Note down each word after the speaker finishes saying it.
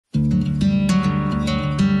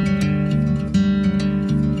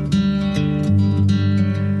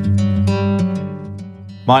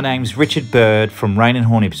My name's Richard Bird from Rain and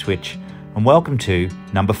Horn, Ipswich, and welcome to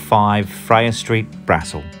number 5 Freya Street,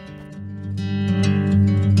 Brassall.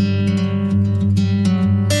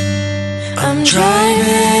 I'm driving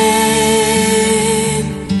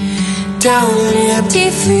down an empty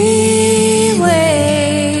freeway,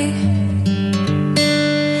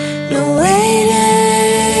 no waiting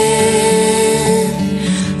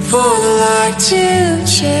for the light to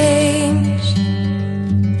change.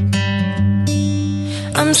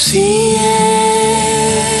 I'm seeing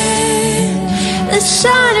the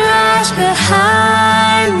sunrise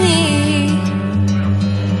behind me.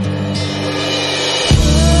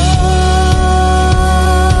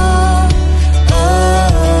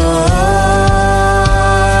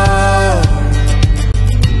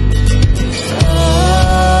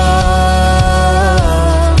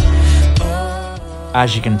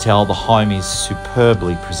 As you can tell, the home is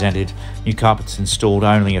superbly presented. New carpets installed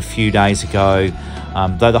only a few days ago.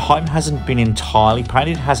 Though the home hasn't been entirely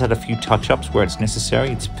painted, it has had a few touch-ups where it's necessary.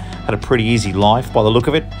 It's had a pretty easy life by the look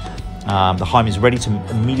of it. The home is ready to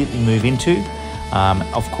immediately move into.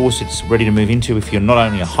 Of course, it's ready to move into if you're not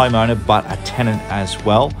only a homeowner but a tenant as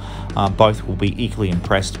well. Both will be equally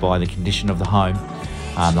impressed by the condition of the home.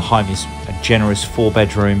 The home is a generous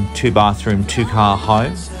 4-bedroom, 2-bathroom, 2-car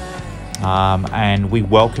home. And we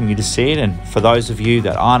welcome you to see it, and for those of you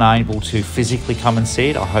that aren't able to physically come and see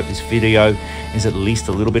it, I hope this video is at least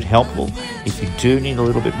a little bit helpful. If you do need a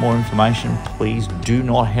little bit more information, please do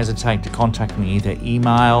not hesitate to contact me, either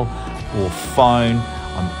email or phone.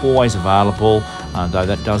 I'm always available, though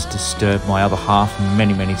that does disturb my other half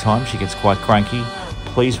many times. She gets quite cranky.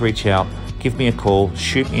 Please reach out, give me a call,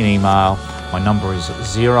 shoot me an email. My number is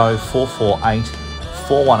 0448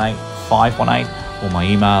 418 518. or my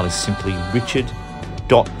email is simply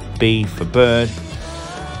richard.b for bird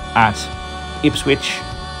at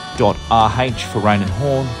ipswich.rh for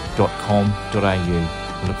rainandhorn.com.au.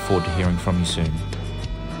 I look forward to hearing from you soon.